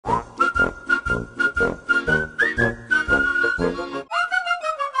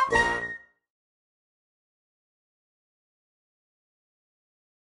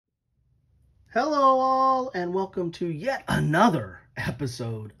Hello all, and welcome to yet another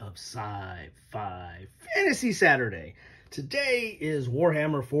episode of Sci-Fi Fantasy Saturday. Today is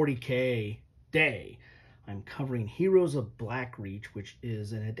Warhammer 40k Day. I'm covering Heroes of Blackreach, which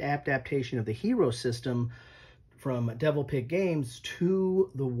is an adaptation of the hero system from Devil Pig Games to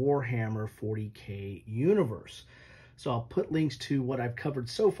the Warhammer 40k universe. So I'll put links to what I've covered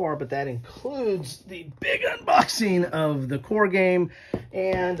so far, but that includes the big unboxing of the core game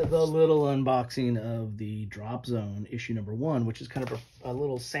and the little unboxing of the Drop Zone issue number 1, which is kind of a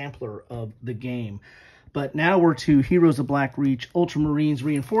little sampler of the game. But now we're to Heroes of Blackreach Ultramarine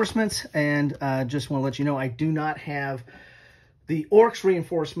Reinforcements, and just want to let you know I do not have the Orks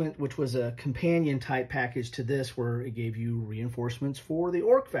reinforcement, which was a companion type package to this, where it gave you reinforcements for the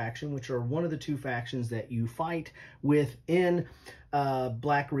Ork faction, which are one of the two factions that you fight within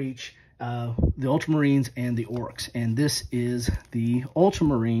Blackreach, the Ultramarines and the Orks. And this is the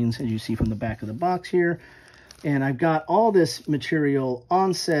Ultramarines, as you see from the back of the box here. And I've got all this material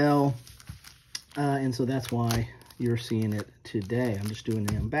on sale, and so that's why you're seeing it today. I'm just doing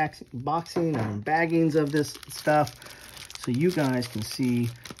the unboxing and unbaggings of this stuff, so you guys can see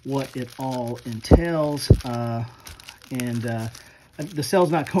what it all entails. The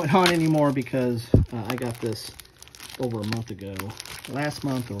sale's not going on anymore because I got this over a month ago, last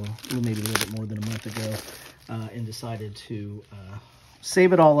month, or maybe a little bit more than a month ago, and decided to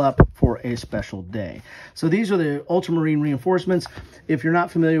save it all up for a special day. So these are the Ultramarine Reinforcements. If you're not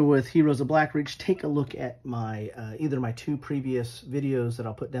familiar with Heroes of Blackreach, take a look at my either my two previous videos that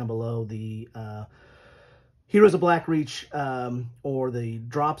I'll put down below, the Heroes of Blackreach or the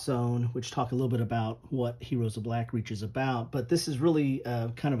Drop Zone, which talk a little bit about what Heroes of Blackreach is about. But this is really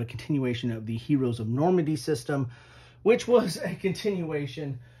kind of a continuation of the Heroes of Normandy system, which was a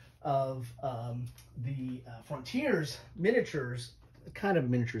continuation of the Frontiers miniatures, kind of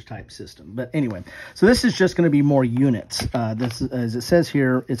miniatures type system. But anyway, so this is just going to be more units. This, as it says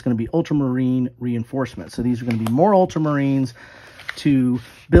here, it's going to be Ultramarine Reinforcements. So these are going to be more Ultramarines to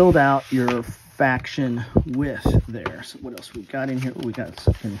build out your faction with there. So what else we got in here? We got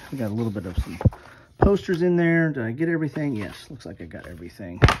a little bit of some posters in there. Did I get everything? Yes, looks like I got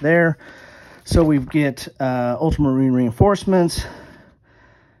everything there. So we get Ultramarine Reinforcements,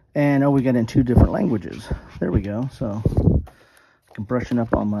 and we got in 2 different languages. There we go. So I'm brushing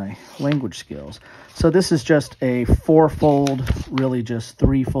up on my language skills. So this is just a 4-fold, really just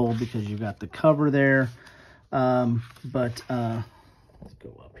 3-fold, because you got the cover there. Let's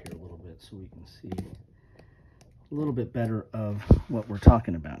go up here a little bit so we can see a little bit better of what we're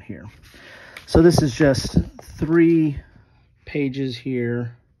talking about here. So this is just 3 pages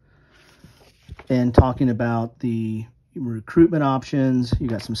here, and talking about the recruitment options. You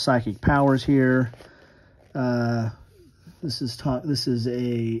got some psychic powers here. This is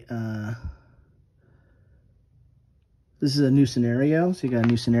a new scenario. So you got a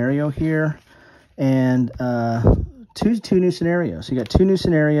new scenario here, and two new scenarios. So you got 2 new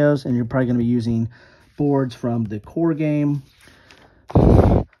scenarios, and you're probably going to be using boards from the core game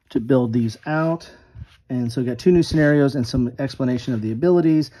to build these out. And so you got 2 new scenarios and some explanation of the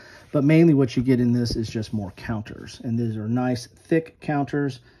abilities, but mainly what you get in this is just more counters. And these are nice thick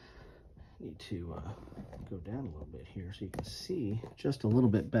counters. Need to go down a little bit here so you can see just a little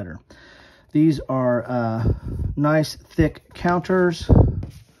bit better. These are nice thick counters.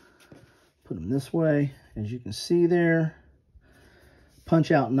 Put them this way, as you can see there.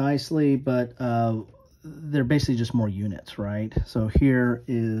 Punch out nicely, but they're basically just more units, right? So here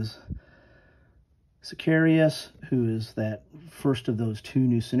is Sicarius, who is that first of those 2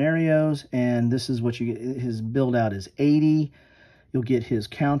 new scenarios, and this is what you get. His build out is 80. You'll get his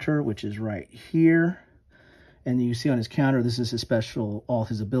counter, which is right here. And you see on his counter, this is his special, all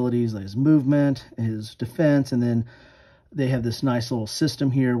his abilities, like his movement, his defense, and then they have this nice little system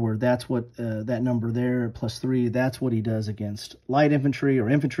here where that's what, that number there, +3, that's what he does against light infantry or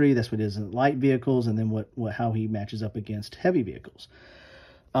infantry. That's what it is in light vehicles, and then how he matches up against heavy vehicles.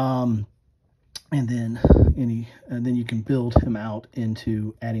 And then you can build him out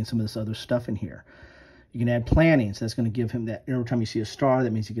into adding some of this other stuff in here. You can add planning, so that's going to give him that every time you see a star,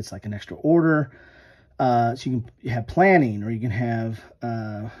 that means he gets like an extra order. So you can have planning, or you can have,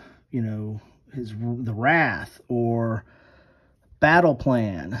 the Wrath, or Battle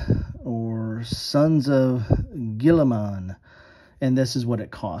Plan, or Sons of Guilliman, and this is what it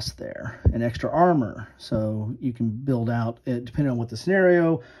costs there. An extra armor, so you can build out, depending on what the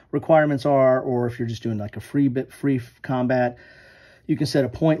scenario requirements are, or if you're just doing like a free combat, you can set a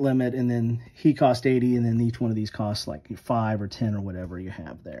point limit, and then he costs 80, and then each one of these costs like 5 or 10 or whatever you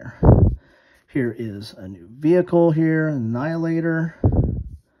have there. Here is a new vehicle here, Annihilator.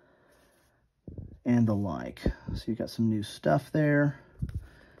 and the like. So you got some new stuff there,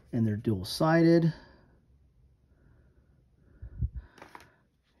 and they're dual-sided.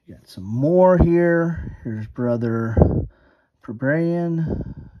 You got some more here. Here's Brother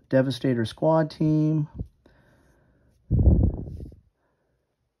Prebrian, Devastator Squad Team.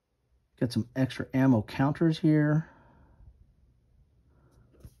 Got some extra ammo counters here.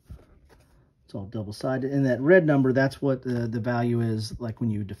 It's all double-sided. And that red number, that's what the value is like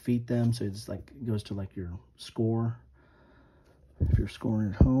when you defeat them. So it's like, it goes to like your score if you're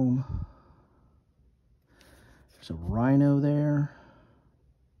scoring at home. There's a rhino there.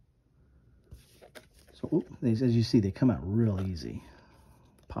 So as you see, they come out real easy.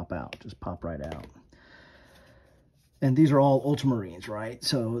 Pop out, just pop right out. And these are all Ultramarines, right?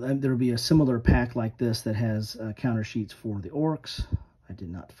 So there'll be a similar pack like this that has counter sheets for the Orks. I did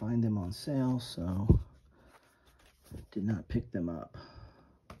not find them on sale, so I did not pick them up.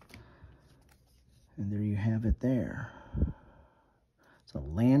 And there you have it there. It's a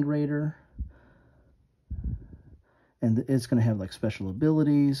Land Raider. And it's going to have like special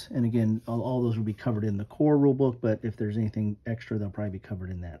abilities. And again, all those will be covered in the core rulebook, but if there's anything extra, they'll probably be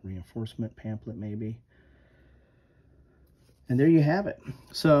covered in that reinforcement pamphlet maybe. And there you have it.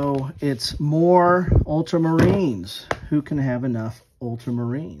 So it's more Ultramarines. Who can have enough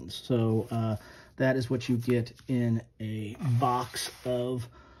Ultramarines? So that is what you get in a box of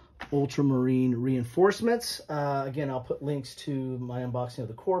Ultramarine Reinforcements. Again, I'll put links to my unboxing of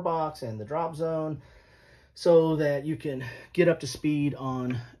the core box and the drop zone so that you can get up to speed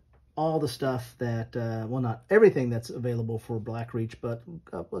on all the stuff that, well, not everything that's available for Blackreach, but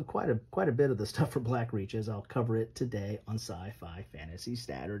quite a bit of the stuff for Blackreach, as I'll cover it today on Sci-Fi Fantasy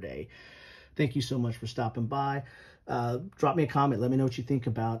Saturday. Thank you so much for stopping by. Drop me a comment. Let me know what you think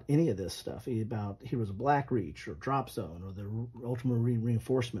about any of this stuff, about Heroes of Blackreach or Drop Zone or the Ultramarine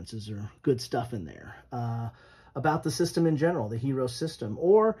Reinforcements. Is there good stuff in there? About the system in general, the hero system,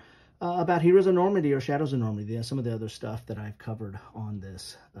 or about Heroes of Normandy or Shadows of Normandy, some of the other stuff that I've covered on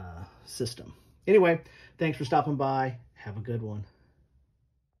this system. Anyway, thanks for stopping by. Have a good one.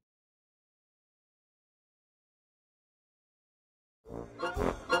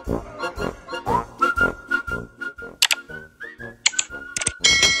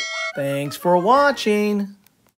 Thanks for watching.